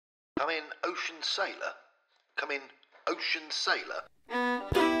in, Ocean Sailor. Come in, Ocean Sailor.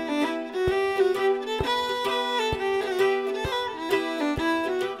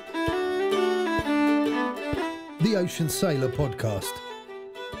 The Ocean Sailor Podcast.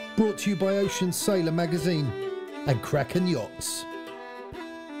 Brought to you by Ocean Sailor Magazine and Kraken Yachts.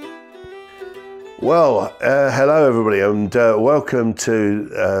 Well, hello everybody, and welcome to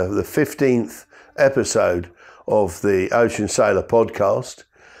the 15th episode of the Ocean Sailor Podcast.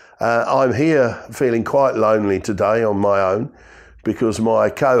 I'm here feeling quite lonely today on my own because my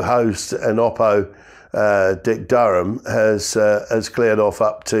co-host and Oppo, Dick Durham, has cleared off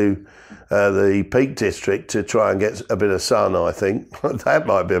up to the Peak District to try and get a bit of sun, I think. That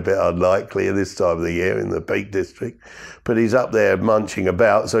might be a bit unlikely at this time of the year in the Peak District. But he's up there munching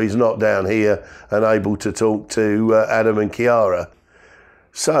about, so he's not down here and able to talk to Adam and Kiara.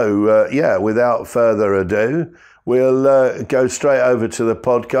 So, without further ado, we'll go straight over to the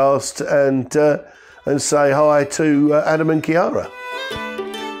podcast and say hi to Adam and Kiara.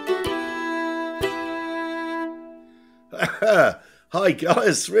 Hi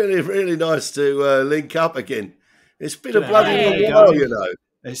guys, really nice to link up again. It's been a bloody while, you know.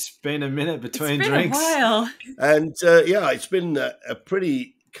 It's been a minute between drinks. It's been a while. And it's been a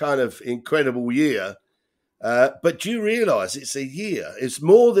pretty kind of incredible year. But do you realise it's a year? It's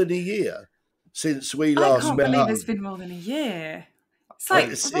more than a year since we last met. I can't believe it's been more than a year. It's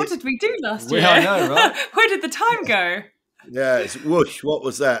like, what did we do last year? I know, right? Where did the time go? Yeah, it's whoosh. What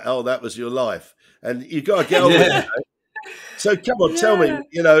was that? Oh, that was your life. And you've got to get on with it. So come on, tell me,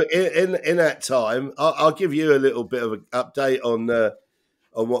 you know, in that time, I'll give you a little bit of an update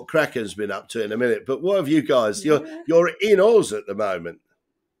on what Kraken's been up to in a minute. But what have you guys? You're in Oz at the moment.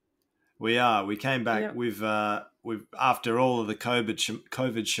 We are. We came back with after all of the COVID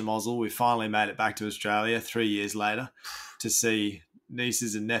schmozzle, we finally made it back to Australia 3 years later to see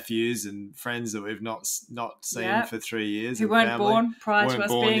nieces and nephews and friends that we've not seen for 3 years. Who weren't born prior to us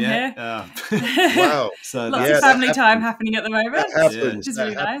being here. Wow. So lots of family time happening at the moment, which is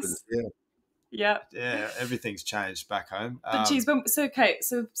really nice. Yeah, everything's changed back home. But geez,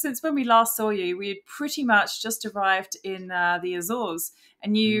 so since when we last saw you, we had pretty much just arrived in the Azores,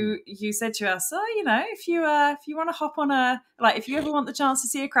 and you said to us, if you want to hop on if you ever want the chance to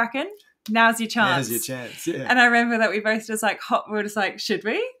see a Kraken, now's your chance. Yeah. And I remember that we both just we were just like, should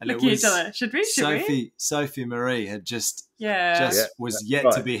we? Look at each other. Should we? Sophie Marie had just was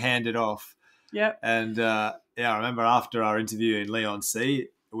yet to be handed off. Yeah. And I remember after our interview in Leon Sea,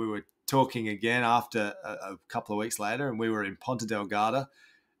 we were talking again after a couple of weeks later, and we were in Ponta Delgada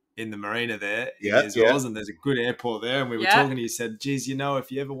in the marina there in Azores, and there's a good airport there, and we were talking, and you said, geez,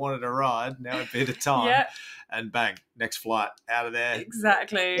 if you ever wanted a ride, now would be the time. Yeah. And bang, next flight out of there.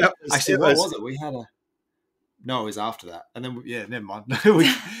 Exactly. Actually, what was it? We had no, it was after that. And then, never mind.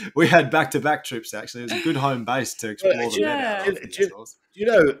 we had back-to-back trips, actually. It was a good home base to explore the Azores.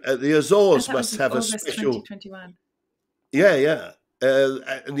 The Azores must have a special... 2021. Yeah.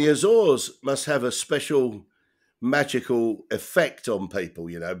 And the Azores must have a special magical effect on people,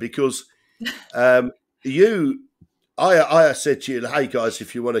 because I said to you, hey, guys,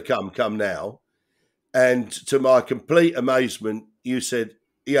 if you want to come now. And to my complete amazement, you said,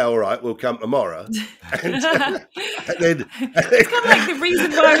 yeah, all right, we'll come tomorrow. And then it's kind of like the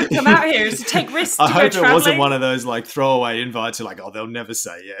reason why we come out here is to take risks. I hope it wasn't one of those throwaway invites. You're like, they'll never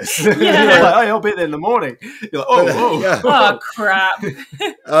say yes. Yeah. You're like, I'll be there in the morning. You're like, oh crap.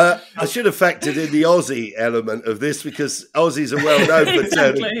 I should have factored in the Aussie element of this because Aussies are well known for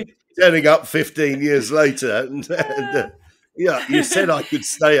turning up 15 years later. And you said I could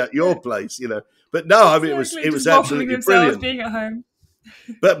stay at your place, But no, I mean, it was absolutely brilliant. Being at home.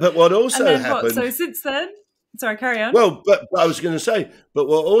 But what also happened... So since then... Sorry, carry on. Well, but I was going to say, but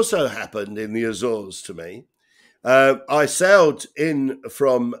what also happened in the Azores to me, I sailed in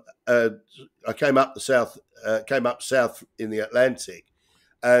from... I came up south in the Atlantic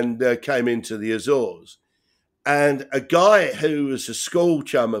and came into the Azores. And a guy who was a school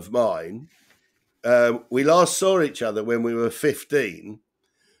chum of mine, we last saw each other when we were 15...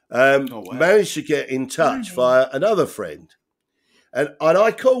 managed to get in touch via another friend. And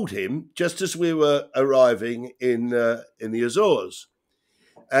I called him just as we were arriving in the Azores.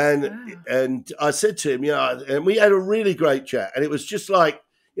 And I said to him, and we had a really great chat. And it was just like,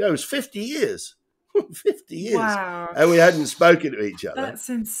 it was 50 years. 50 years. Wow. And we hadn't spoken to each other. That's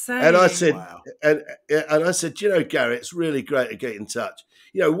insane. And I said, and I said, Gary, it's really great to get in touch.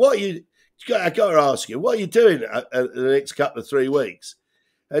 I got to ask you, what are you doing the next couple of 3 weeks?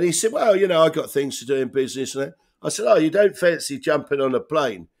 And he said, well, I've got things to do in business. And I said, you don't fancy jumping on a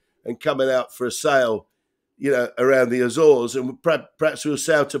plane and coming out for a sail, around the Azores, and perhaps we'll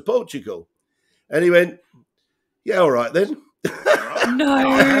sail to Portugal. And he went, yeah, all right then.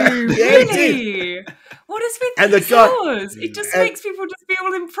 No, really? What is with and the Azores? It just makes people just be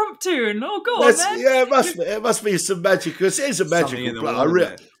all impromptu and go on, man. Yeah, it must be some magic, because it is a magical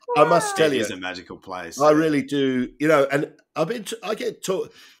place. I must tell you, it is a magical place. I really do, and I get a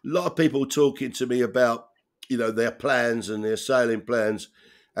lot of people talking to me about, their plans and their sailing plans.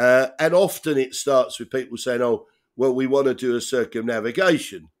 And often it starts with people saying, oh, well, we want to do a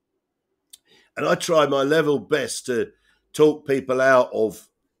circumnavigation. And I try my level best to talk people out of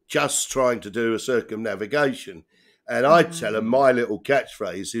just trying to do a circumnavigation. And I tell them my little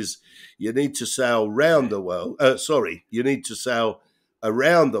catchphrase is, you need to sail round the world. You need to sail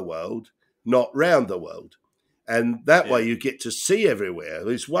around the world, not round the world. And that way you get to see everywhere.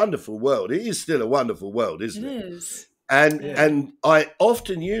 This wonderful world. It is still a wonderful world, isn't it? It is. And I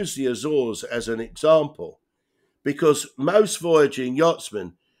often use the Azores as an example, because most voyaging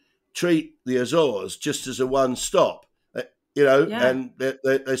yachtsmen treat the Azores just as a one-stop, and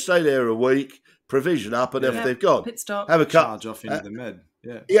they stay there a week, provision up, and if they've gone, pit stop, have a charge off into the Med.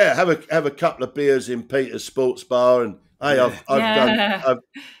 Have a couple of beers in Peter's Sports Bar, and hey, I've done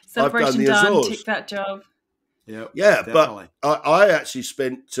the Azores. Tick that job. Yeah, definitely. But I actually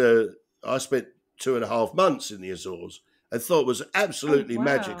spent 2.5 months in the Azores and thought it was absolutely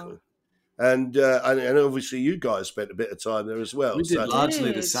magical. And obviously you guys spent a bit of time there as well. We did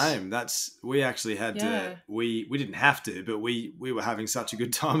largely the same. We actually had to. We didn't have to, but we were having such a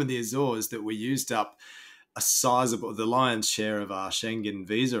good time in the Azores that we used up the lion's share of our Schengen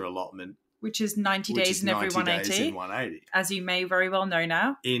visa allotment, which is 90 days in every 180, as you may very well know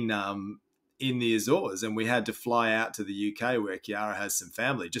now. In the Azores, and we had to fly out to the UK where Chiara has some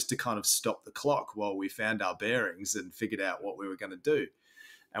family, just to kind of stop the clock while we found our bearings and figured out what we were going to do.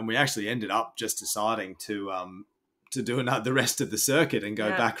 And we actually ended up just deciding to do the rest of the circuit and go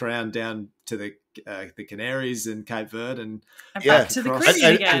back around down to the Canaries and Cape Verde and back to the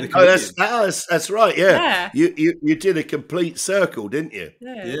Caribbean again. That's right. Yeah. You did a complete circle, didn't you?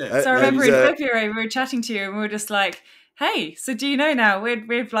 Yeah. So I remember in February we were chatting to you and we were just like, hey, so do you know now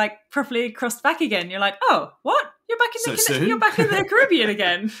we've like properly crossed back again? You're like, oh, what? You're back in the Caribbean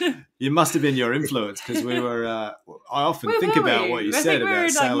again. You must have been your influence, because we were. I often think about what you said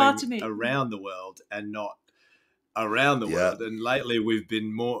about sailing around the world and not around the world. And lately we've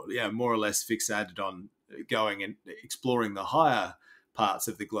been more or less fixated on going and exploring the higher parts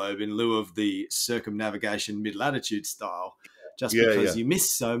of the globe in lieu of the circumnavigation mid-latitude style. Just because you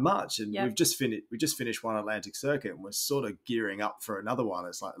miss so much, and we just finished one Atlantic circuit, and we're sort of gearing up for another one.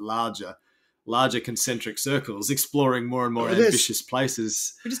 It's like larger concentric circles, exploring more and more ambitious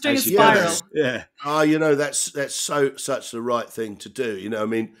places. We're just doing a spiral. That's such the right thing to do. I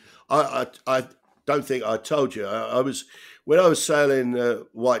mean, I don't think I told you. When I was sailing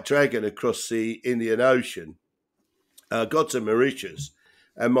White Dragon across the Indian Ocean, I got to Mauritius,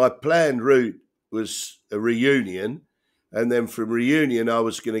 and my planned route was a Reunion. And then from Reunion, I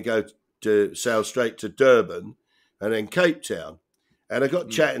was going to go to sail straight to Durban and then Cape Town. And I got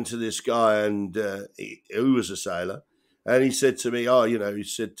chatting to this guy, and who was a sailor, and he said to me,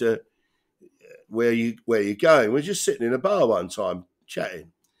 where are you going? We're just sitting in a bar one time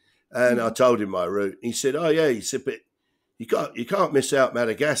chatting. And I told him my route. He said, oh, yeah. He said, but you can't miss out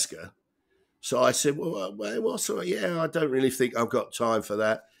Madagascar. So I said, well, what's all right? Yeah, I don't really think I've got time for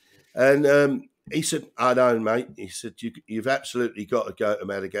that. And he said, I know, mate. He said, you've absolutely got to go to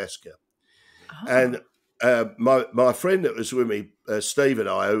Madagascar. Oh. And my friend that was with me, Steve and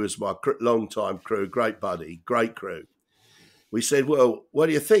I, who was my long-time crew, great buddy, great crew, we said, well, what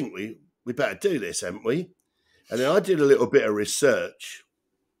do you think? We better do this, haven't we? And then I did a little bit of research,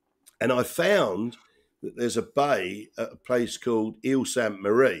 and I found that there's a bay at a place called Ile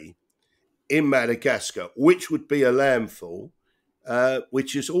Sainte-Marie in Madagascar, which would be a landfall,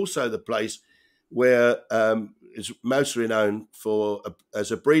 which is also the place where is mostly known as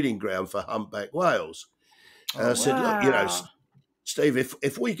a breeding ground for humpback whales. And I said, look, Steve,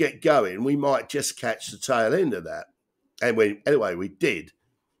 if we get going, we might just catch the tail end of that. And we did.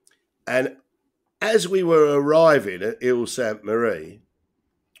 And as we were arriving at Ile Sainte-Marie,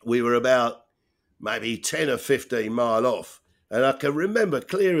 we were about maybe 10 or 15 mile off. And I can remember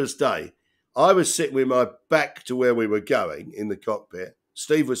clear as day, I was sitting with my back to where we were going in the cockpit.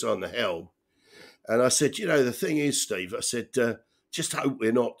 Steve was on the helm. And I said, the thing is, Steve, I said, just hope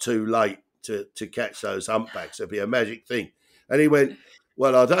we're not too late to catch those humpbacks. It'd be a magic thing. And he went,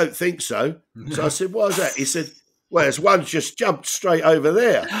 well, I don't think so. So I said, why is that? He said, well, one's just jumped straight over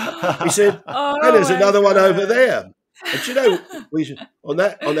there. He said, and there's another one over there. And do you know, on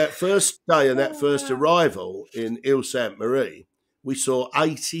that first day and that first arrival in Ile Sainte Marie, we saw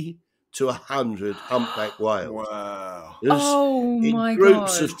 80 to 100 humpback whales. Wow! My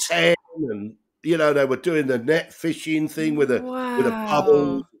groups God. of 10, and they were doing the net fishing thing with a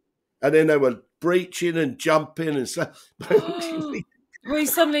bubble, and then they were breaching and jumping and stuff. We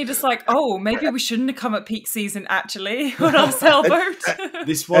suddenly just like, maybe we shouldn't have come at peak season actually on our sailboat.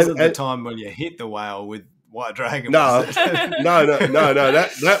 This wasn't the time when you hit the whale with white dragon. No.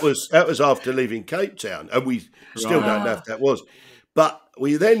 That was after leaving Cape Town, and we still don't know if that was. But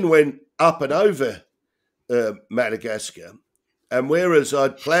we then went up and over Madagascar, and whereas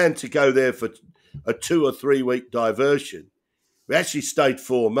I'd planned to go there for a 2 or 3 week diversion, we actually stayed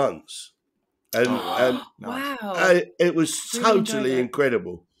 4 months. And wow, it was totally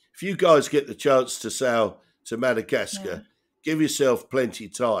incredible. If you guys get the chance to sail to Madagascar, give yourself plenty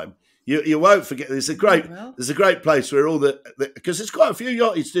of time. You won't forget. There's a great place where because there's quite a few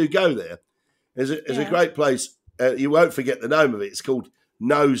yachties do go there. There's a great place. You won't forget the name of it. It's called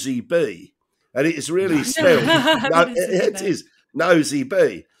Nosy Be, and it is really spelled. It is Nosy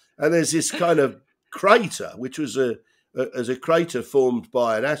Be, and there's this kind of crater, which was a crater formed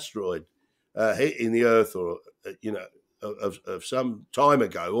by an asteroid hitting the Earth, or of some time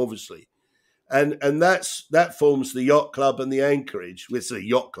ago, obviously, and that forms the yacht club and the anchorage. It's a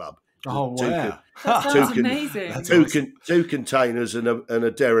yacht club. Oh wow, that sounds amazing. Two containers and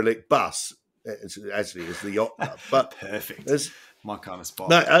a derelict bus. It's the yacht club, but perfect. My kind of spot.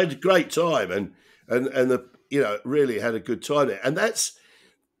 No, I had a great time, and really had a good time there, and that's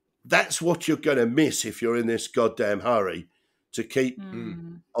what you're going to miss if you're in this goddamn hurry to keep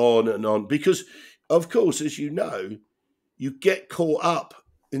on and on. Because, of course, as you know, you get caught up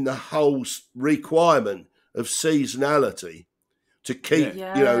in the whole requirement of seasonality to keep,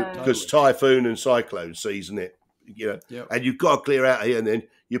 because typhoon and cyclone season it, and you've got to clear out here, and then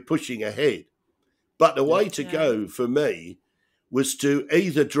you're pushing ahead. But the way to go for me was to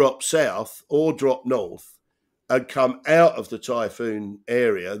either drop south or drop north and come out of the typhoon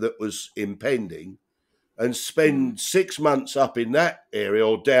area that was impending and spend 6 months up in that area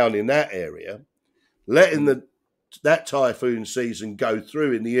or down in that area, letting that typhoon season go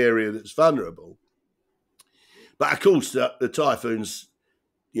through in the area that's vulnerable. But of course, the typhoons,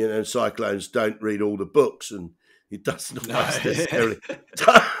 cyclones don't read all the books, and it doesn't always necessarily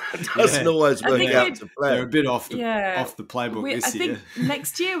always work out to plan. They're a bit off the playbook this year. I think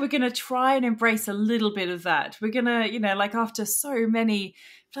next year we're going to try and embrace a little bit of that. We're going to, like after so many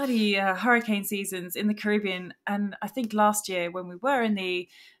bloody hurricane seasons in the Caribbean, and I think last year when we were in the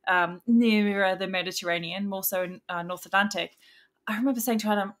nearer the Mediterranean, more so in North Atlantic, I remember saying to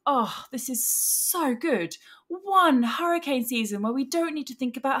Adam, this is so good. One hurricane season where we don't need to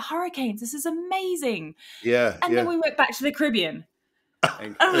think about hurricanes. This is amazing. Yeah. And then we went back to the Caribbean.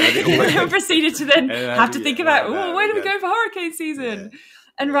 And then proceeded to then have to think about, where do we go for hurricane season? Yeah.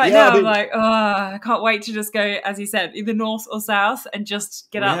 And now I'm like, I can't wait to just go, as you said, either north or south and just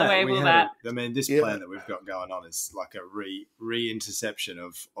get out of the way of all that. This plan that we've got going on is like a re-interception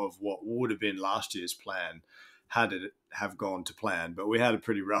of what would have been last year's plan had it have gone to plan. But we had a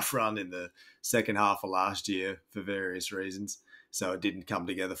pretty rough run in the second half of last year for various reasons. So it didn't come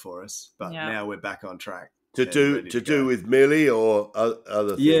together for us. But now we're back on track. To do with Millie or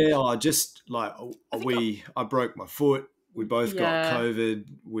other things? Yeah, I broke my foot. We both got COVID.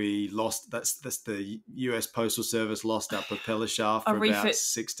 We lost. That's the US Postal Service lost our propeller shaft for about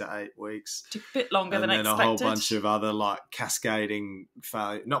 6 to 8 weeks. Took a bit longer than expected. And then a whole bunch of other cascading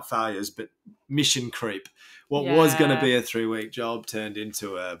not failures, but mission creep. What was going to be a 3-week job turned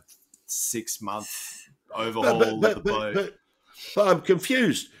into a 6-month overhaul of the boat. But I'm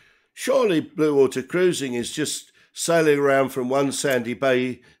confused. Surely blue water cruising is just sailing around from one sandy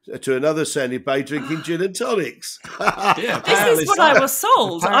bay to another sandy bay drinking gin and tonics. This is what I was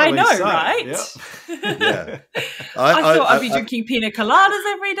sold. Apparently I know, right? Yep. I thought I'd be drinking pina coladas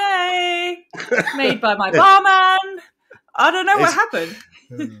every day, made by my barman. I don't know what happened.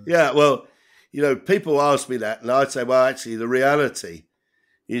 Yeah, well, people ask me that, and I'd say, well, actually, the reality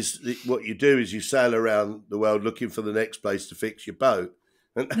is what you do is you sail around the world looking for the next place to fix your boat.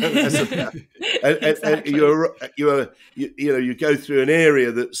 And you go through an area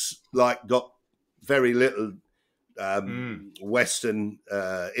that's got very little Western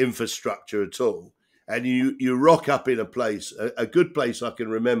infrastructure at all, and you rock up in a place, a good place I can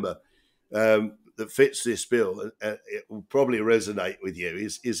remember that fits this bill, and it will probably resonate with you.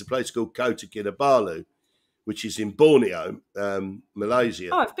 Is a place called Kota Kinabalu, which is in Borneo, Malaysia.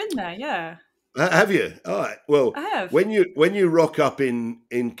 Oh, I've been there, yeah. Have you? All right. Well, I have. when you rock up in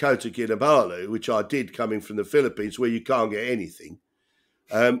Kota Kinabalu, which I did coming from the Philippines, where you can't get anything,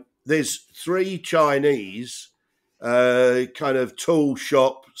 there's 3 Chinese kind of tool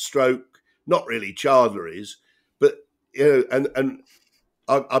shop stroke, not really chandleries, but and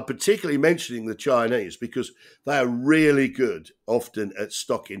I'm particularly mentioning the Chinese because they are really good often at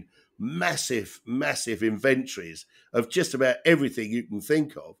stocking massive inventories of just about everything you can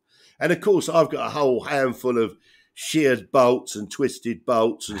think of. And of course, I've got a whole handful of sheared bolts and twisted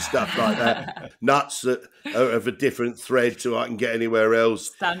bolts and stuff like that, nuts that are of a different thread so I can get anywhere else.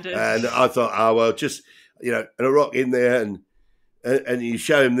 Standard. And I thought, oh, well, just, and I rock in there and you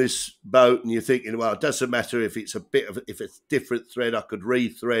show him this boat and you're thinking, well, it doesn't matter if it's if it's different thread, I could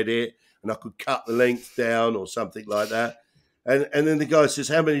rethread it and I could cut the length down or something like that. And then the guy says,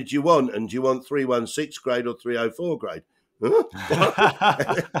 how many do you want? And do you want 316 grade or 304 grade? Huh?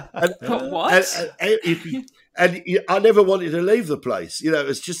 What? And I never wanted to leave the place.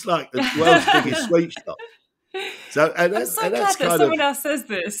 It's just like the world's biggest sweet shop. So, I'm so glad that someone else says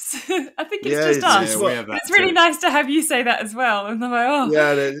this. I think it's just us. It's really nice to have you say that as well. And I'm like,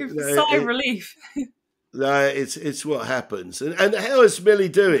 sigh of relief. No, it's what happens. And how is Millie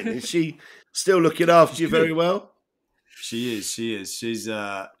doing? Is she still looking after you very well? She is. She's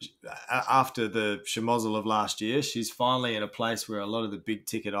after the schmozzle of last year, she's finally in a place where a lot of the big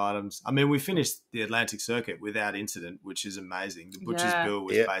ticket items. I mean, we finished the Atlantic Circuit without incident, which is amazing. The butcher's bill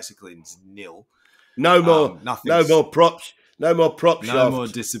was basically nil. No more props. No more prop shaft. No more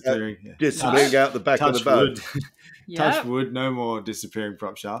disappearing. Disappearing out the back of the boat. Touch wood. No more disappearing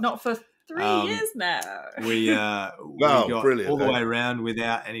prop shaft. Not for 3 years now. We got brilliant, all the way around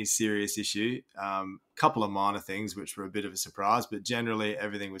without any serious issue. Couple of minor things which were a bit of a surprise, but generally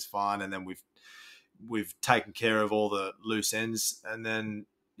everything was fine. And then we've taken care of all the loose ends, and then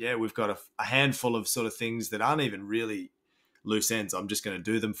we've got a handful of sort of things that aren't even really loose ends. I'm just going to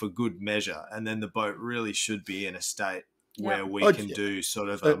do them for good measure, and then the boat really should be in a state where we can do sort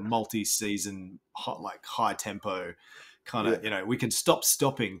of a multi-season, high tempo kind of, we can stop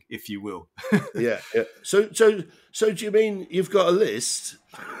stopping, if you will. Yeah. So do you mean you've got a list?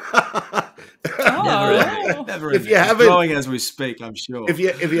 Never if you haven't, growing as we speak, I'm sure. If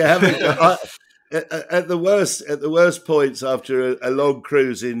you haven't, at the worst points after a long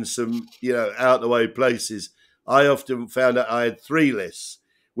cruise in some out of the way places, I often found out I had 3 lists,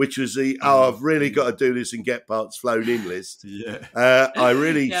 which was I've really got to do this and get parts flown in list. I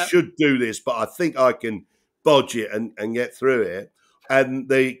really should do this, but I think I can bodge it and get through it. And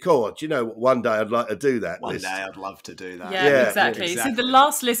one day I'd like to do that. One day I'd love to do that. Yeah, exactly. So the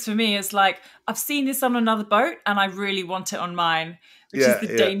last list for me is I've seen this on another boat and I really want it on mine, which is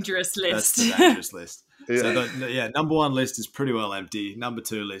the dangerous list. That's the dangerous list. So number 1 list is pretty well empty. Number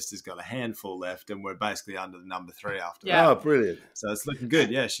 2 list has got a handful left, and we're basically under the number 3 after that. Oh, brilliant. So it's looking good.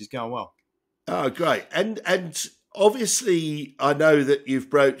 Yeah, she's going well. Oh, great. And obviously I know that you've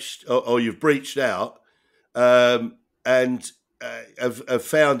broached or you've breached out and have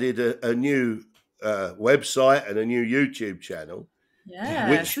founded a new website and a new YouTube channel. Yeah,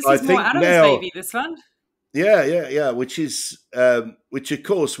 which this I is think more Adam's now, baby, this one. Yeah. Which of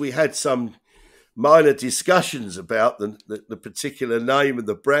course we had some minor discussions about the particular name and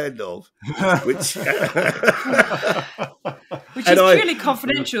the brand of, which which is purely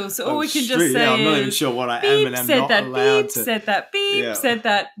confconfidential. So all we can just say I'm not even is, sure what I beep am and I'm said not that, allowed beep to. said that, beep said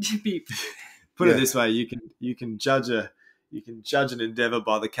that, beep. Put it this way: you can judge an endeavour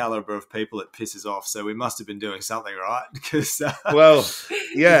by the calibre of people it pisses off. So we must have been doing something right. Because of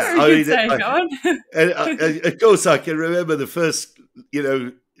course I can remember the first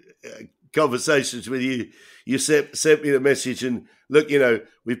conversations with you. You sent me the message and look,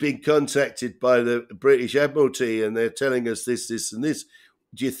 we've been contacted by the British Admiralty and they're telling us this, and this.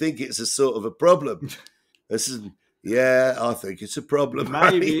 Do you think it's a sort of a problem? I said, yeah, I think it's a problem.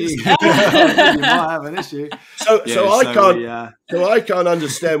 Maybe you might have an issue. So I can't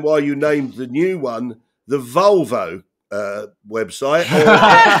understand why you named the new one the Volvo website.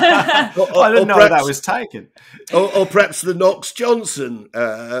 I didn't know that was taken. Or perhaps the Knox Johnson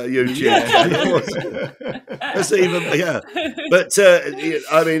YouTube channel. That's even, But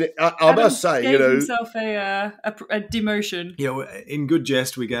I mean, I must say, gave himself a demotion. In good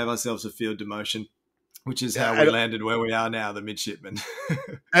jest, we gave ourselves a field demotion, which is how we landed where we are now, the midshipman.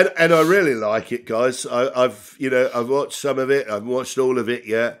 and I really like it, guys. I've watched some of it. I haven't watched all of it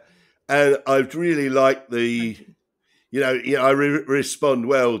yet, and I've really liked the. I respond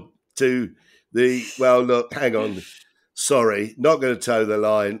well to the, well, look, hang on, sorry, not going to toe the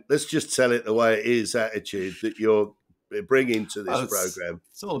line. Let's just tell it the way it is attitude that you're bringing to this program.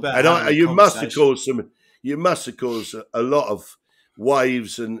 It's all about. And you must have caused a lot of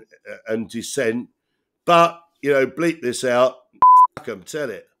waves and dissent. But bleep this out. Fuck 'em, tell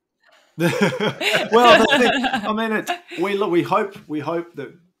it. Well, I mean, we hope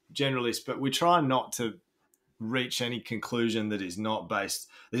that generally, but we try not to reach any conclusion that is not based,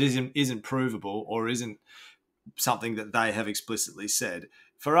 that isn't provable or isn't something that they have explicitly said.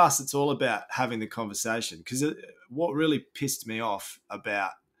 For us, it's all about having the conversation, because what really pissed me off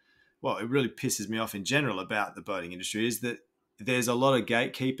about, well, it really pisses me off in general about the boating industry is that there's a lot of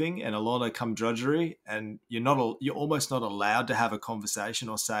gatekeeping and a lot of drudgery, and you're almost not allowed to have a conversation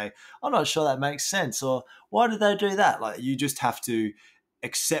or say, I'm not sure that makes sense, or why did they do that? Like, you just have to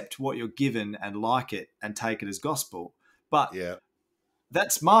accept what you're given and like it and take it as gospel. But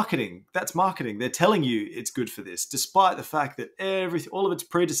that's marketing. They're telling you it's good for this, despite the fact that all of its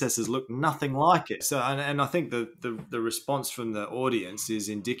predecessors look nothing like it. So, and I think the response from the audience is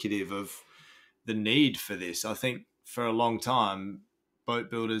indicative of the need for this. I think for a long time, boat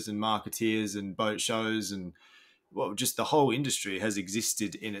builders and marketeers and boat shows and just the whole industry has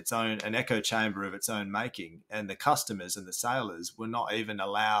existed in an echo chamber of its own making, and the customers and the sailors were not even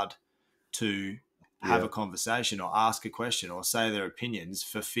allowed to have a conversation or ask a question or say their opinions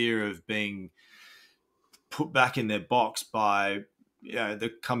for fear of being put back in their box by the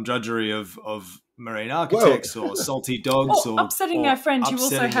drudgery of marine architects or salty dogs or upsetting their friends who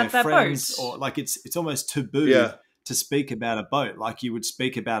also have their boats, or like it's almost taboo to speak about a boat like you would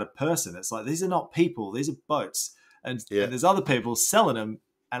speak about a person. It's like, these are not people, these are boats, and there's other people selling them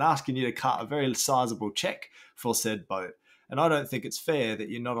and asking you to cut a very sizable check for said boat. And I don't think it's fair that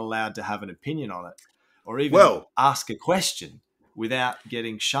you're not allowed to have an opinion on it, or even ask a question without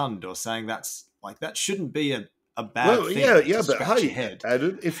getting shunned or saying that shouldn't be a bad thing. But hey,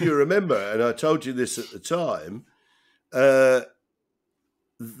 Adam, if you remember, and I told you this at the time, the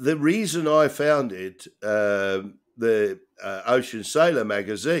reason I founded the Ocean Sailor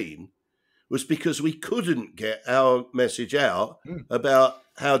magazine was because we couldn't get our message out about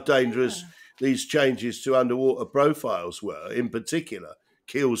how dangerous these changes to underwater profiles were, in particular,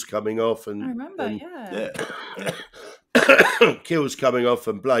 keels coming off and I remember, keels coming off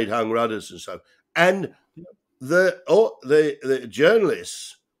and blade hung rudders and so. And the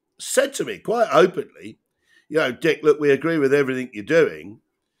journalists said to me quite openly, Dick, look, we agree with everything you're doing,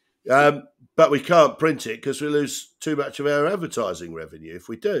 but we can't print it because we lose too much of our advertising revenue if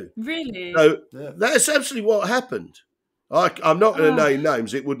we do. Really? So that's absolutely what happened. I'm not going to name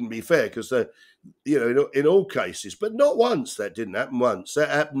names. It wouldn't be fair because in all cases, but not once. That didn't happen once. That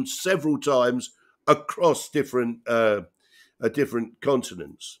happened several times across different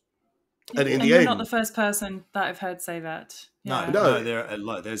continents. And in the you're end, not the first person that I've heard say that. No.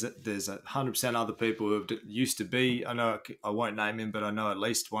 There's 100% other people who used to be. I know I won't name him, but I know at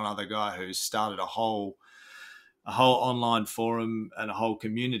least one other guy who's started a whole online forum and a whole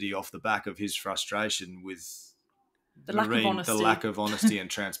community off the back of his frustration with the lack of honesty and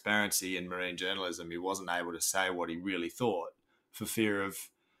transparency in marine journalism. He wasn't able to say what he really thought for fear of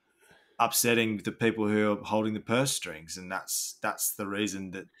upsetting the people who are holding the purse strings, and that's the reason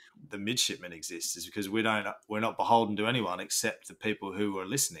that the midshipmen exists, is because we're not beholden to anyone except the people who are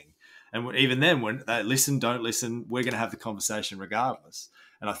listening. And even then, when they listen, don't listen, we're going to have the conversation regardless.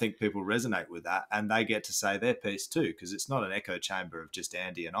 And I think people resonate with that, and they get to say their piece too, because it's not an echo chamber of just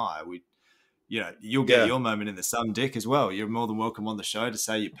Andy and I. You'll get your moment in the sun, Dick, as well. You're more than welcome on the show to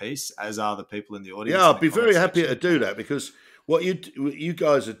say your piece, as are the people in the audience. Yeah, I'll be very happy to do that, because what you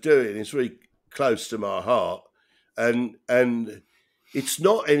guys are doing is really close to my heart, and it's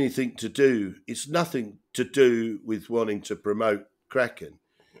not anything to do. It's nothing to do with wanting to promote Kraken,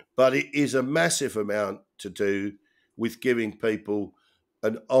 but it is a massive amount to do with giving people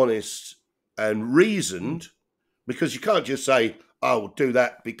an honest and reasoned, because you can't just say, "I'll do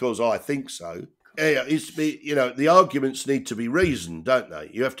that because I think so." Yeah, the arguments need to be reasoned, don't they?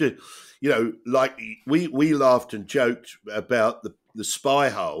 You have to, like we laughed and joked about the spy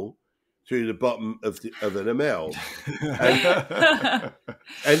hole through the bottom of an ML.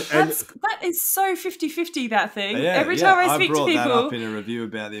 That is so 50-50, that thing. Every time I speak to people, I brought that up in a revil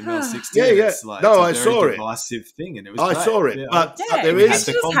about the ML16. It's like, no, I saw it. Divisive thing, and it was. I saw it, but there is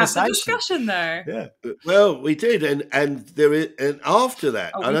the conversation. Have the discussion though. Yeah, well, we did, and there is, and after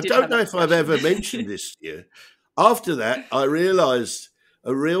that, and I don't know if I've ever mentioned this to you. After that, I realised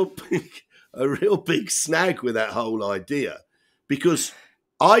a real big snag with that whole idea, because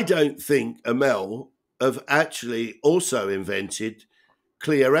I don't think Amel have actually also invented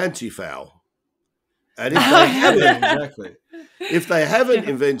clear anti-foul. And if they haven't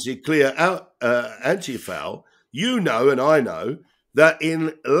invented clear anti-foul, you know and I know that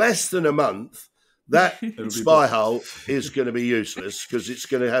in less than a month, that spy hole is going to be useless because it's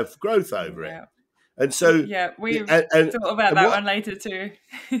going to have growth over it. And so, we've thought about that one later too.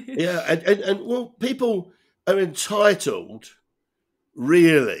 and well, people are entitled,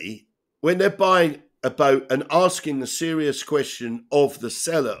 really, when they're buying a boat and asking the serious question of the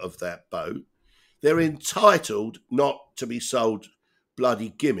seller of that boat, they're entitled not to be sold bloody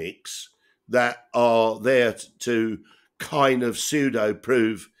gimmicks that are there to kind of pseudo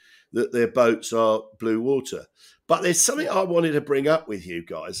prove that their boats are blue water. But there's something I wanted to bring up with you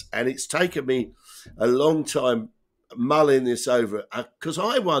guys, and it's taken me a long time mulling this over, because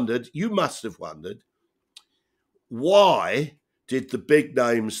I wondered, you must have wondered, why did the big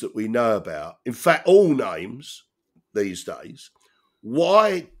names that we know about, in fact, all names these days,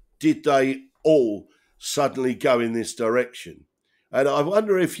 why did they all suddenly go in this direction? And I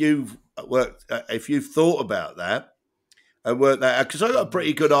wonder if you've thought about that and worked that out, because I got a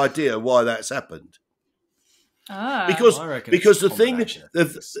pretty good idea why that's happened. Because the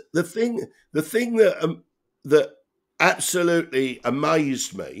thing that absolutely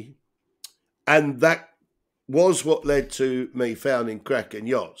amazed me, and that was what led to me founding Kraken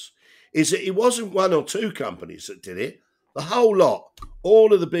Yachts, is that it wasn't one or two companies that did it. The whole lot,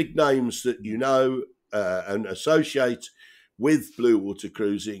 all of the big names that you know and associate with blue water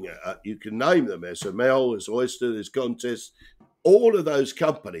cruising, you can name them. There's Mel, there's Oyster, there's Contest. All of those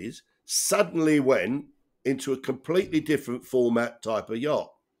companies suddenly went into a completely different format type of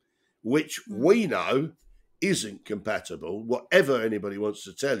yacht, which we know isn't compatible, whatever anybody wants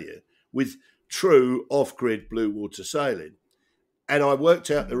to tell you, with true off-grid blue water sailing. And I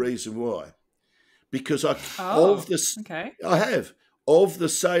worked out the reason why. Because of the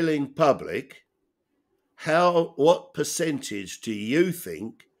sailing public, what percentage do you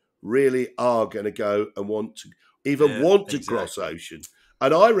think really are going to go and want to cross ocean?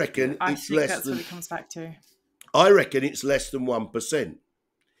 And I reckon that's what it comes back to. I reckon it's less than 1%.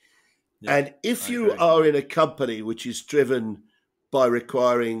 Yeah, and if you are in a company which is driven by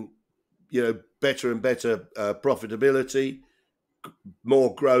requiring, better and better profitability,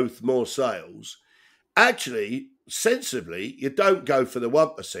 more growth, more sales, actually, sensibly, you don't go for the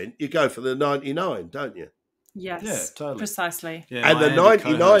 1%, you go for the 99, don't you? Yes, yeah, totally. Precisely. Yeah, and the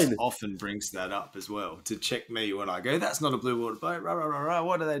 99 often brings that up as well to check me when I go, that's not a blue water boat. Rah, rah, rah, rah.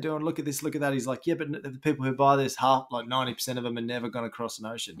 What are they doing? Look at this, look at that. He's like, yeah, but the people who buy this, 90% of them are never going to cross an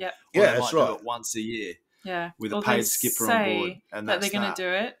ocean. Yep. Or they might do it once a year. Yeah. With a paid skipper on board. And that they're going to do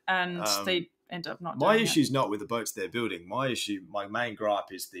it, and they end up not doing it. My issue's not with the boats they're building. My main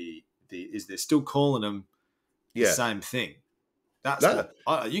gripe is is they're still calling them the same thing.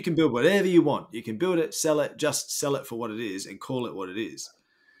 You can build whatever you want. You can build it, sell it, just sell it for what it is and call it what it is.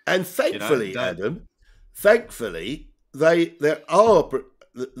 And thankfully, Adam,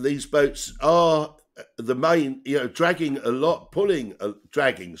 these boats are the main, dragging a lot,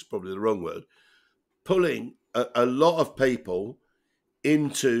 dragging's probably the wrong word, pulling a lot of people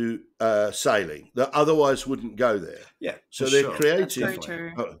into sailing that otherwise wouldn't go there. Yeah. So they're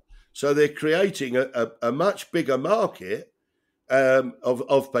creating a much bigger market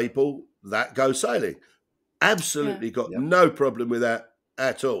of people that go sailing. Absolutely got no problem with that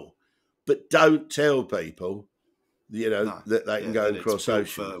at all. But don't tell people, that they can go and cross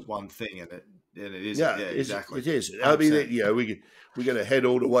ocean for one thing, and it is. Yeah, exactly. It is. I mean, we're going to head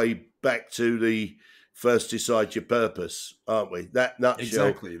all the way back to the first decide your purpose, aren't we? That nutshell.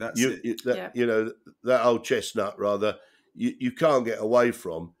 Exactly. That's it. That old chestnut, rather. You can't get away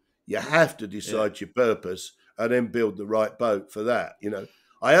from. You have to decide your purpose and then build the right boat for that.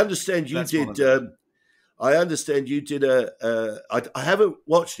 I understand you did. I understand you did I haven't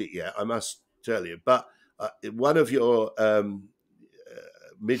watched it yet, I must tell you, but one of your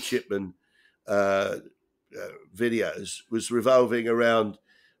midshipman videos was revolving around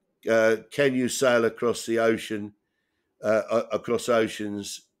can you sail across the ocean, across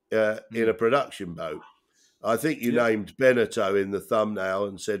oceans in a production boat? I think you named Beneteau in the thumbnail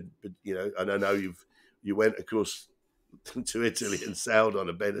and said, and I know you went across to Italy and sailed on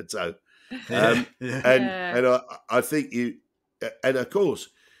a Beneteau. And I think and of course,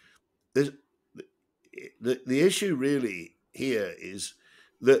 there's the issue really here is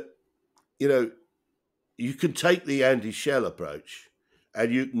that, you can take the Andy Schell approach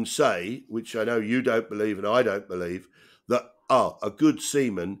and you can say, which I know you don't believe and I don't believe, that, a good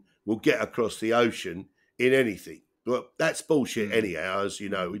seaman will get across the ocean in anything. Well, that's bullshit anyhow, as you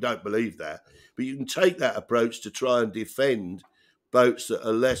know. We don't believe that. But you can take that approach to try and defend boats that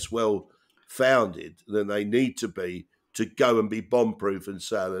are less well founded than they need to be to go and be bomb-proof and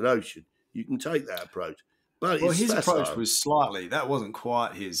sail an ocean. You can take that approach. But his approach was slightly. That wasn't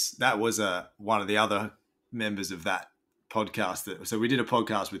quite his. That was one of the other members of that podcast. So we did a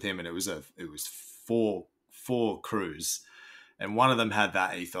podcast with him, and it was four crews, and one of them had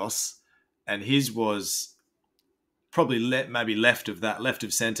that ethos, and his was probably maybe left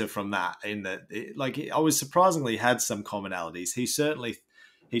of center from that. In that, I was surprisingly had some commonalities. He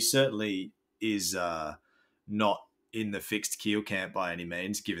certainly is not in the fixed keel camp by any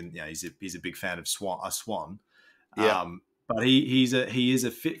means, given he's a big fan of Swan. Yeah. But he is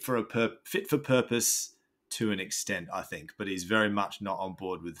a fit for purpose to an extent, I think. But he's very much not on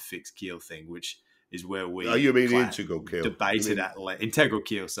board with the fixed keel thing, which is where we. Oh, you mean the integral keel? Debated at integral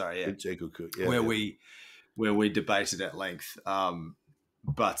keel. Sorry, yeah. Integral keel. Yeah, where we debated at length.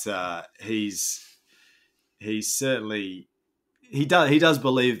 But he's certainly. He does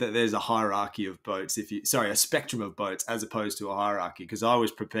believe that there's a hierarchy of boats. A spectrum of boats as opposed to a hierarchy. Because I was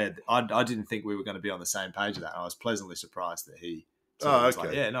prepared. I didn't think we were going to be on the same page of that. I was pleasantly surprised that he. Was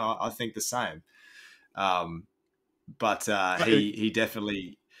like, yeah, no, I think the same. But he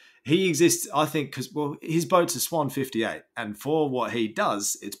definitely exists. I think because his boat's a Swan 58, and for what he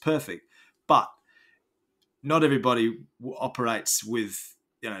does, it's perfect. But not everybody operates with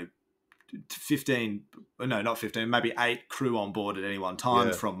 15, no, not 15, maybe 8 crew on board at any one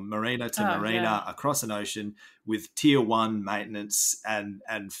time, from marina to marina across an ocean with tier 1 maintenance and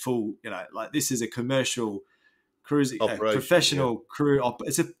full, this is a commercial cruise, professional crew.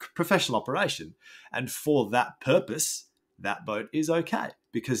 It's a professional operation. And for that purpose, that boat is okay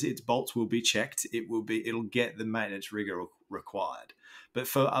because its bolts will be checked. It'll get the maintenance rigor required. But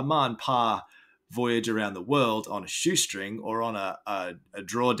for a man par voyage around the world on a shoestring or on a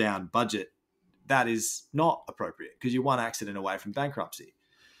drawdown budget, that is not appropriate because you're one accident away from bankruptcy,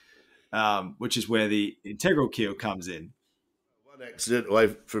 which is where the integral keel comes in. One accident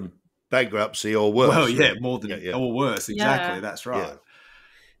away from bankruptcy or worse. Well, yeah, more than or worse. Exactly. Yeah. That's right.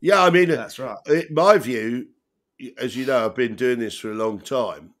 Yeah, I mean, that's right. In my view, as you know, I've been doing this for a long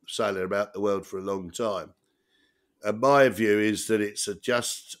time, sailing about the world for a long time. And my view is that it's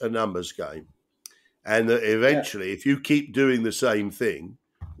just a numbers game. And that eventually, if you keep doing the same thing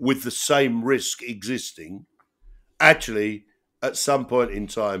with the same risk existing, actually, at some point in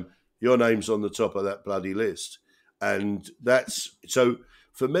time, your name's on the top of that bloody list. And that's so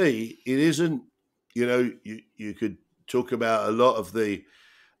for me, it isn't, you could talk about a lot of the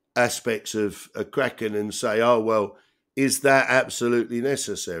aspects of a Kraken and say, oh, well, is that absolutely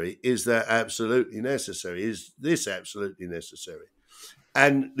necessary? Is that absolutely necessary? Is this absolutely necessary?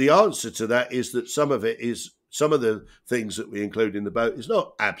 And the answer to that is that some of the things that we include in the boat is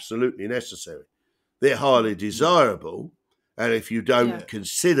not absolutely necessary. They're highly desirable, and if you don't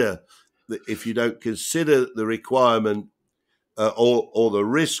consider the requirement or the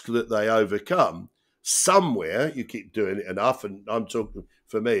risk that they overcome, somewhere you keep doing it enough. And I'm talking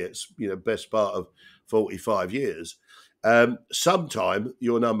for me, it's best part of 45 years. Sometime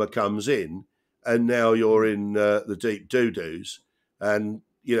your number comes in, and now you're in the deep doo-doos. And,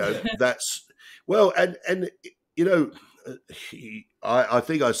 that's, well, and I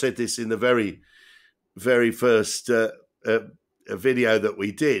think I said this in the very, very first video that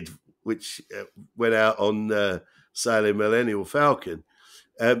we did, which went out on Sailing Millennial Falcon.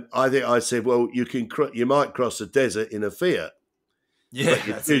 I think I said, well, you might cross a desert in a Fiat. Yeah.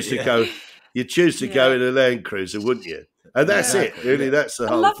 But you choose to go in a Land Cruiser, wouldn't you? And that's it, really. That's the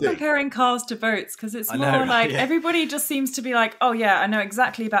whole thing. I love comparing cars to boats because it's everybody just seems to be like, oh, yeah, I know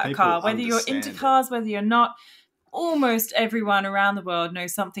exactly about a car. Whether you're into cars, whether you're not, almost everyone around the world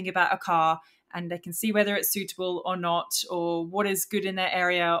knows something about a car and they can see whether it's suitable or not or what is good in their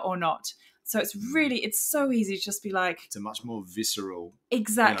area or not. So it's so easy to just be like... It's a much more visceral...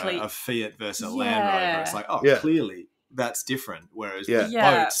 Exactly. A Fiat versus a Land Rover. It's like, clearly that's different. Whereas with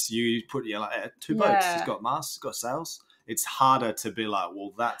boats, you put two boats. It's got masts, it's got sails. It's harder to be like,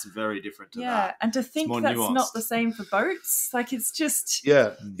 well, that's very different to that. Yeah, and to think that's nuanced. Not the same for boats, like it's just...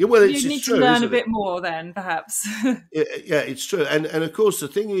 Yeah, well, you need to learn a bit more then, perhaps. It's true. And of course, the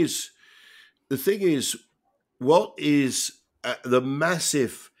thing is, what is the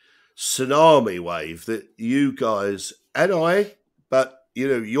massive tsunami wave that you guys and I, but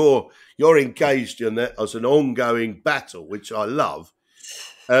you're engaged in that as an ongoing battle, which I love.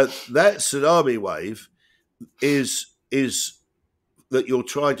 That tsunami wave is that you're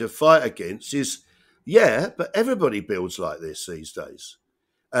trying to fight against but everybody builds like this these days.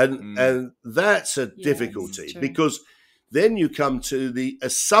 And that's a difficulty because then you come to the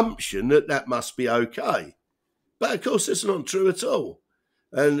assumption that must be okay. But of course, it's not true at all.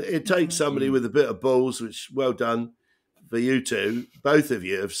 And it takes somebody with a bit of balls, which well done for you two. Both of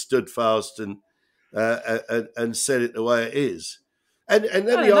you have stood fast and and said it the way it is. And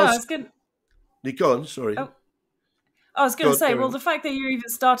let me ask. You go on, sorry. Oh. I was going to say, well, the fact that you even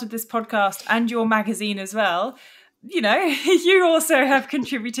started this podcast and your magazine as well, you know, you also have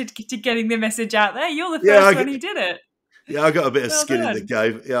contributed to getting the message out there. You're the first one who did it. Yeah, I got a bit of skin in the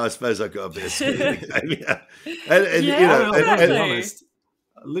game. Yeah, I suppose I got a bit of skin in the game. Yeah, and you know, to be honest,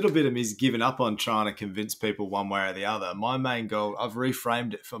 a little bit of me's given up on trying to convince people one way or the other. My main goal, I've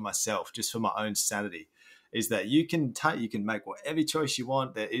reframed it for myself, just for my own sanity, is that you can make whatever choice you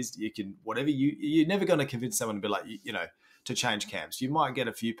want. You're never going to convince someone to be like, you know, to change camps. You might get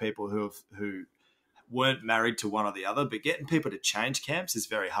a few people who weren't married to one or the other, but getting people to change camps is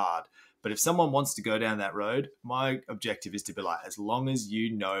very hard. But if someone wants to go down that road, my objective is to be like, as long as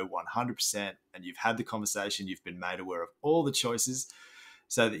you know 100% and you've had the conversation, you've been made aware of all the choices,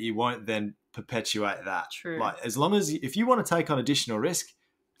 so that you won't then perpetuate that. True. Like, as long as if you want to take on additional risk,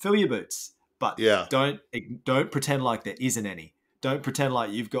 fill your boots. But don't pretend like there isn't any. Don't pretend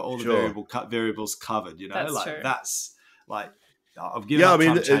like you've got all the variables covered. You know, that's I've given up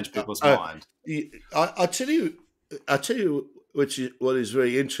trying to change people's mind. I tell you, what is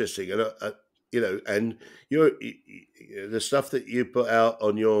very interesting, and you know, and the stuff that you put out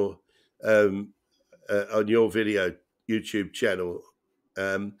on your video YouTube channel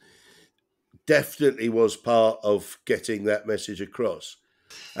definitely was part of getting that message across.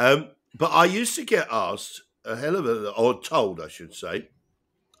 But I used to get asked or told, I should say,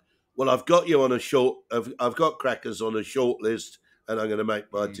 well, I've got you on I've got Crackers on a short list, and I'm going to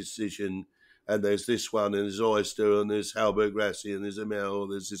make my decision. And there's this one, and there's Oyster, and there's Halberg Rassi, and there's Emil,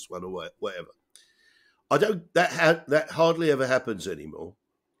 there's this one, or whatever. That hardly ever happens anymore.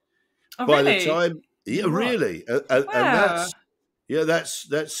 Oh, By really? the time, really, and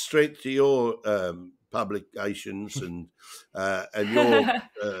that's straight to your publications and your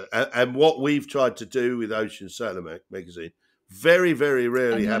and what we've tried to do with Ocean Sailor magazine. Very, very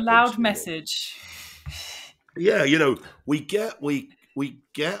rarely happens. Loud anymore. message. Yeah, you know, we get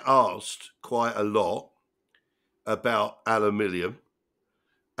asked quite a lot about aluminium,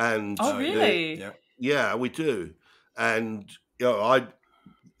 and really? Yeah, we do, and you know,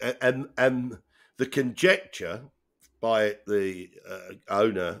 and the conjecture by the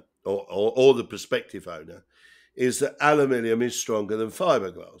owner or the prospective owner is that aluminium is stronger than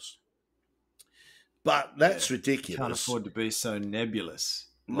fiberglass. But that's ridiculous. You can't afford to be so nebulous.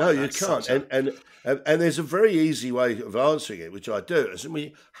 No, you can't. And there's a very easy way of answering it, which I do.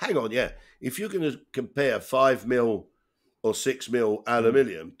 Hang on, if you're going to compare 5 mil or 6 mil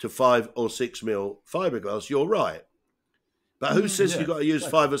aluminium to 5 or 6 mil fiberglass, you're right. But who says you've got to use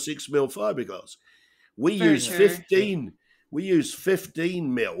 5 or 6 mil fiberglass? We use 15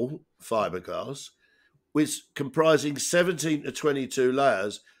 mil fiberglass, which comprising 17 to 22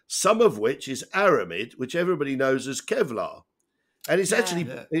 layers, some of which is aramid, which everybody knows as Kevlar. And it's actually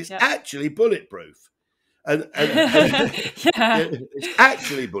bulletproof. And it's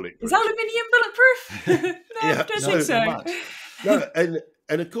actually bulletproof. Is aluminium bulletproof? No, I don't think so. No,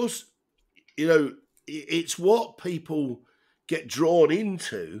 and of course, you know, it's what people get drawn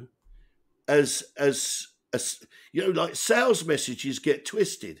into as you know, like sales messages get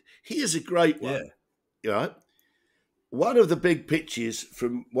twisted. Here's a great one. You know, one of the big pitches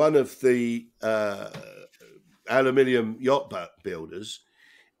from one of the aluminium yacht builders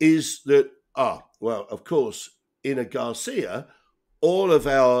is that, well, of course, in a Garcia, all of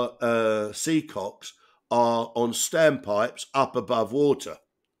our seacocks are on standpipes up above water.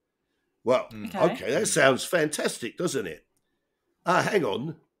 Well, okay, that sounds fantastic, doesn't it? Hang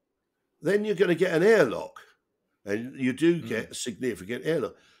on. Then you're going to get an airlock, and you do get a significant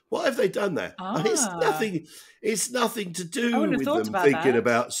airlock. Why have they done that? It's nothing to do with them thinking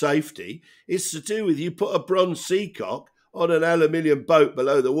about safety. It's to do with you put a bronze seacock on an aluminium boat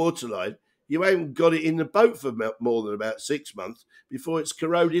below the waterline. You ain't got it in the boat for more than about 6 months before it's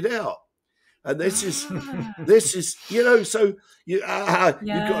corroded out. And this is, you know, so you've got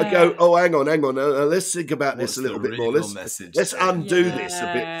to go, oh, hang on. Let's think about this a little bit more. Let's undo this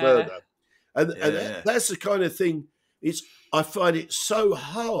a bit further. And that's the kind of thing. I find it so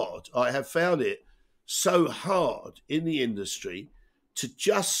hard. I have found it so hard in the industry to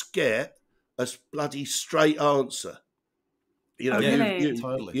just get a bloody straight answer. You know,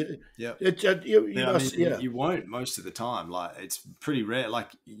 totally. You won't most of the time. Like, it's pretty rare.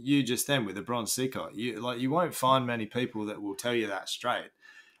 Like you just then with the bronze seacock, you won't find many people that will tell you that straight,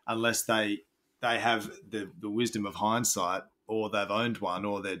 unless they have the wisdom of hindsight, or they've owned one,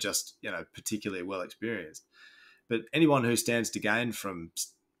 or they're just, you know, particularly well experienced. But anyone who stands to gain from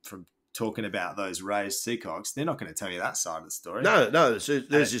talking about those raised seacocks, they're not going to tell you that side of the story. No.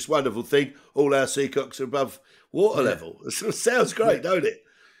 There's this wonderful thing. All our seacocks are above water level. It sounds great, don't it?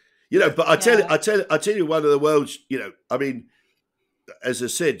 You know, but I tell you, one of the world's, you know, I mean, as I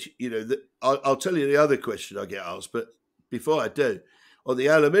said, you know, I'll tell you the other question I get asked, but before I do, on the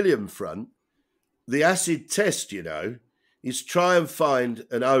aluminium front, the acid test, you know, is try and find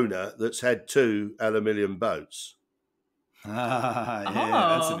an owner that's had 2 aluminium boats.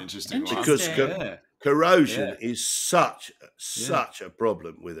 That's an interesting one. Because corrosion is such a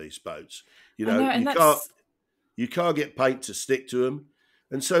problem with these boats. You know, you can't get paint to stick to them.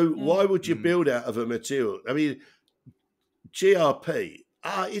 And so why would you build out of a material? I mean, GRP,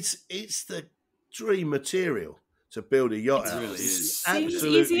 it's the dream material to build a yacht out. Really is. Seems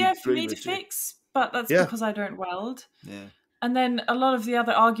easier for me to fix, but that's because I don't weld. Yeah. And then a lot of the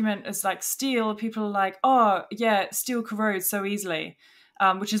other argument is like steel. People are like, oh, yeah, steel corrodes so easily,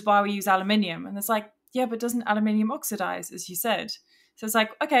 which is why we use aluminium. And it's like, yeah, but doesn't aluminium oxidize, as you said? So it's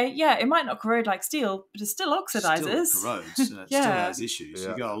like, okay, yeah, it might not corrode like steel, but it still oxidizes. Still corrodes, and it still has issues.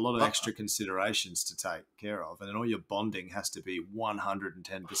 You've got a lot of extra considerations to take care of, and then all your bonding has to be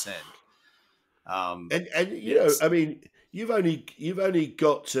 110%. And you know, I mean, you've only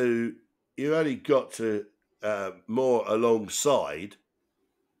got to moor alongside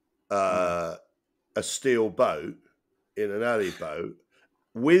a steel boat in an alley boat.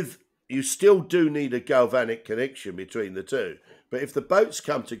 You still do need a galvanic connection between the two. But if the boats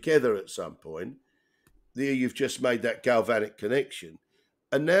come together at some point, there you've just made that galvanic connection,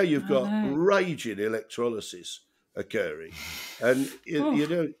 and now you've got raging electrolysis occurring, and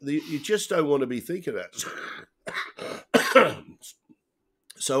you just don't want to be thinking that.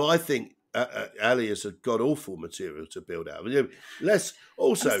 So I think Ali has a god awful material to build out. I'm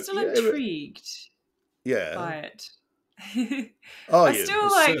still intrigued by it.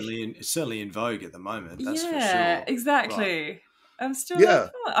 It's certainly in vogue at the moment. That's for sure. Yeah, exactly. Right. I'm still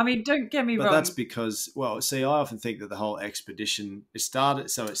I mean, don't get me wrong. But that's because, well, see, I often think that the whole expedition, it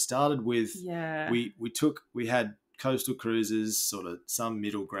started with, we had coastal cruises, sort of some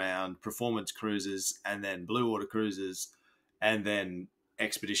middle ground, performance cruises, and then blue water cruises, and then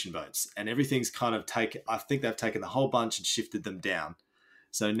expedition boats. And everything's kind of I think they've taken the whole bunch and shifted them down.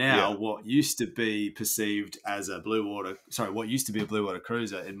 So now what used to be perceived as a blue water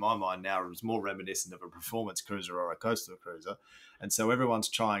cruiser, in my mind now is more reminiscent of a performance cruiser or a coastal cruiser. And so everyone's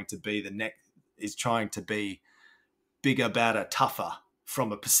trying to be bigger, badder, tougher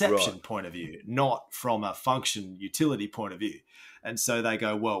from a perception point of view, not from a function utility point of view. And so they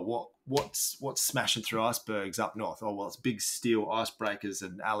go, well, what's smashing through icebergs up north? Oh, well, it's big steel icebreakers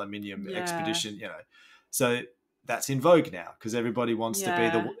and aluminium expedition, you know. So that's in vogue now because everybody wants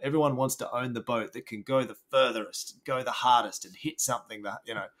to everyone wants to own the boat that can go the furthest, go the hardest, and hit something that,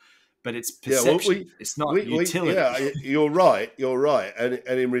 you know. But it's perception. It's not utility. You're right. And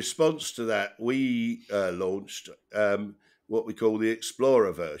in response to that, we launched what we call the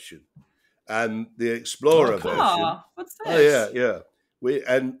Explorer version, and the Explorer version. What's this? We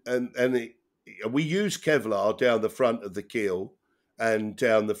use Kevlar down the front of the keel and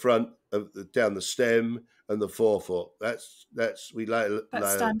down the stem and the forefoot. That's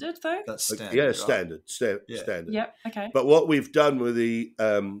standard though. That's standard. Yeah, right? Standard. Yep. Okay. But what we've done with the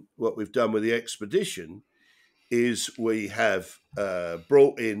expedition is we have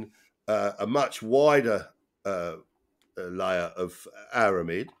brought in a much wider layer of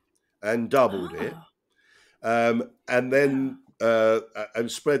aramid and doubled it, and then and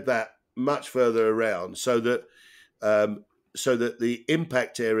spread that much further around so that the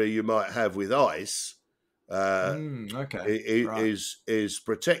impact area you might have with ice is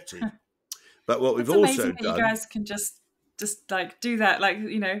protected. But what we've also done, you guys can just like do that, like,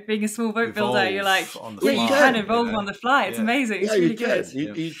 you know, being a small boat builder, you're like, you can evolve on the fly. It's amazing. It's really good.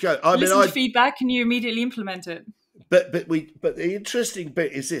 You can. I mean, listen to feedback and you immediately implement it. But the interesting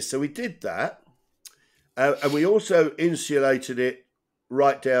bit is this. So we did that, and we also insulated it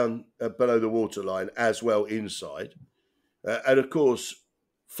right down below the waterline as well inside. And of course,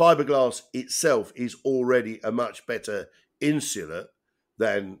 fiberglass itself is already a much better insulant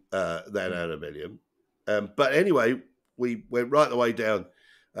than aluminium. But anyway, we went right the way down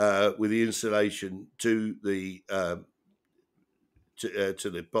with the insulation to the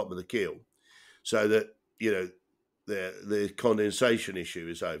bottom of the keel, so that, you know, the condensation issue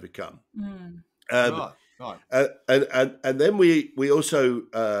is overcome. Right. And then we also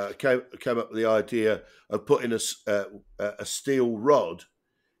came up with the idea of putting a steel rod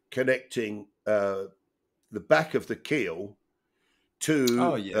connecting the back of the keel to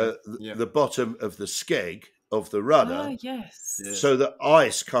the bottom of the skeg, of the rudder, yes, so that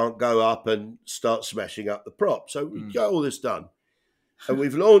ice can't go up and start smashing up the prop. So we got all this done, and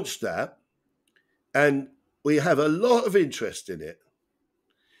we've launched that, and we have a lot of interest in it.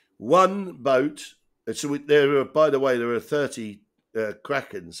 One boat, and so by the way, there are 30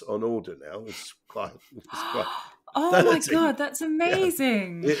 Krakens on order now. It's quite oh 30. My God, that's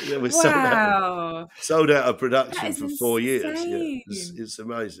amazing! Yeah. It was wow, sold out of production for 4 years. insane. Yeah, it's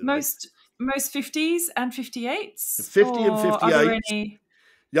amazing. Most 50s and 58s? 50 and 58. Are there any...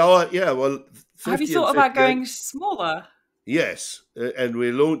 Yeah, well, 50 have you thought about going smaller? Yes, and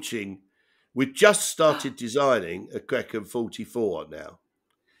we're launching. We just started designing a Kraken 44 now.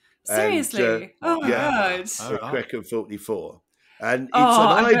 Seriously? And, oh my God! A Kraken 44, and it's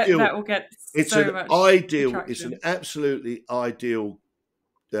I an ideal. Bet that will get it's so an much ideal. attraction. It's an absolutely ideal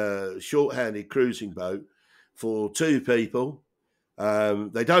short-handed cruising boat for 2 people.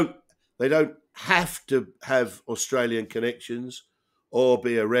 They don't have to have Australian connections or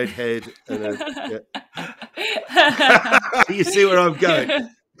be a redhead. And you see where I'm going.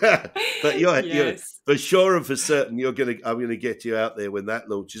 But you're for sure and for certain I'm going to get you out there when that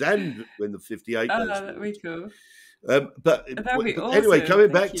launches and when the 58 goes. That'd be cool. But that'd be awesome. Anyway,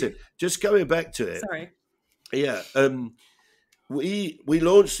 coming back to it. Sorry. Yeah. We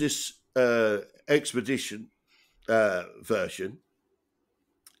launched this expedition version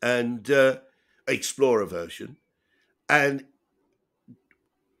and Explorer version, and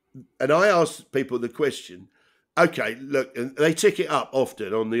I asked people the question. Okay, look, and they tick it up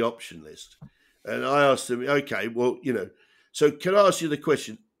often on the option list. And I asked them, okay, well, so can I ask you the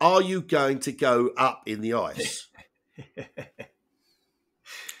question, are you going to go up in the ice?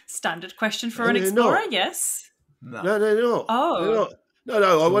 Standard question for an explorer, not. yes. No, they're not. Oh. They're not.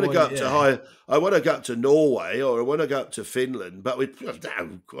 No, I want to go up to I want to go up to Norway or I want to go up to Finland, but we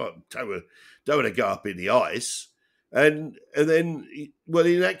don't want to go up in the ice. And then, well,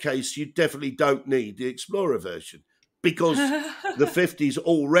 in that case, you definitely don't need the Explorer version because the 50's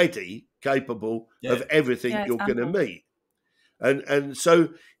already capable of everything you're going to meet. And so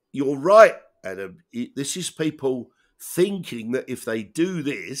you're right, Adam. This is people thinking that if they do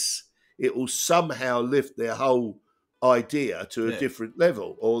this, it will somehow lift their whole idea to a different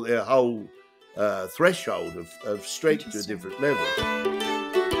level or their whole threshold of strength to a different level.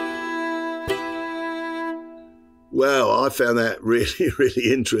 Well, I found that really,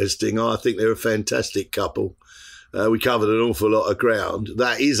 really interesting. I think they're a fantastic couple. We covered an awful lot of ground.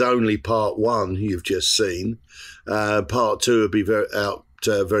 That is only part 1 you've just seen. Part 2 will be out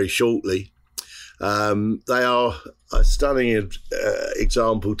very shortly. They are a stunning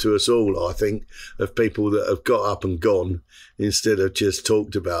example to us all, I think, of people that have got up and gone instead of just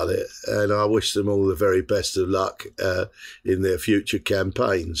talked about it. And I wish them all the very best of luck in their future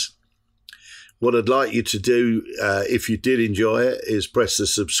campaigns. What I'd like you to do, if you did enjoy it, is press the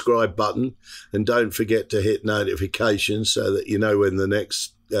subscribe button and don't forget to hit notifications so that you know when the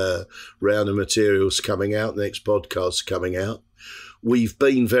next round of material's coming out, the next podcast's coming out. We've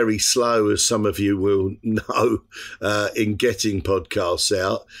been very slow, as some of you will know, in getting podcasts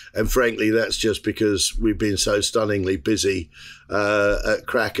out. And frankly, that's just because we've been so stunningly busy at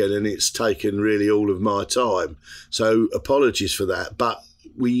Kraken and it's taken really all of my time. So apologies for that. But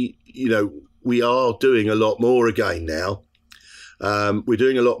we are doing a lot more again now. We're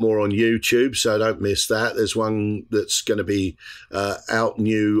doing a lot more on YouTube, so don't miss that. There's one that's going to be out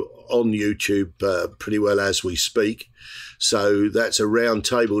new on YouTube pretty well as we speak. So that's a round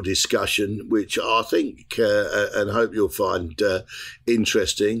table discussion, which I think and hope you'll find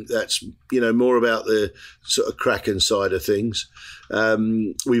interesting. That's, more about the sort of Kraken side of things.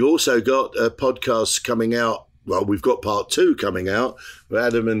 We've also got podcasts coming out. Well, we've got part 2 coming out with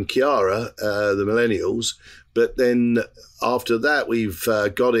Adam and Kiara, the Millennials. But then after that, we've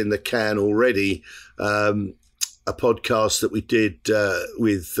got in the can already a podcast that we did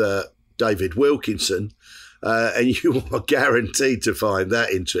with David Wilkinson. And you are guaranteed to find that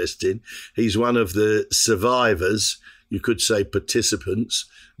interesting. He's one of the survivors, you could say participants,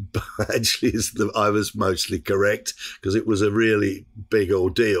 but actually I was mostly correct because it was a really big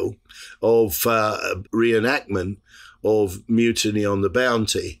ordeal of reenactment of Mutiny on the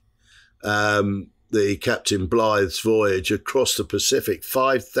Bounty, the Captain Blythe's voyage across the Pacific,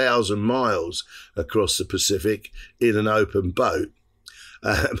 5,000 miles across the Pacific in an open boat.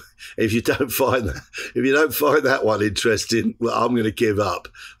 If you don't find that one interesting, well, I'm going to give up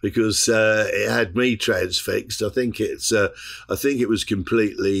because it had me transfixed. I think it was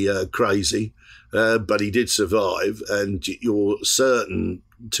completely crazy, but he did survive, and you're certain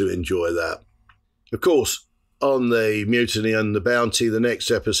to enjoy that. Of course, on the Mutiny and the Bounty, the next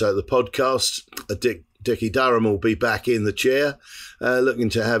episode of the podcast, Dickie Durham will be back in the chair, looking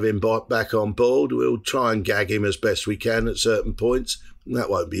to have him back on board. We'll try and gag him as best we can at certain points.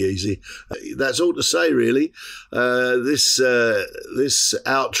 That won't be easy. That's all to say, really. This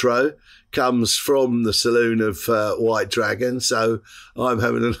outro comes from the saloon of White Dragon, so I'm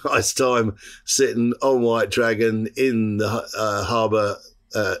having a nice time sitting on White Dragon in the harbour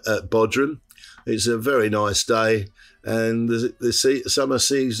at Bodrum. It's a very nice day, and the summer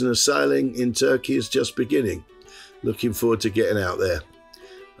season of sailing in Turkey is just beginning. Looking forward to getting out there.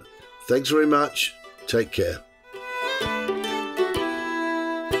 Thanks very much. Take care.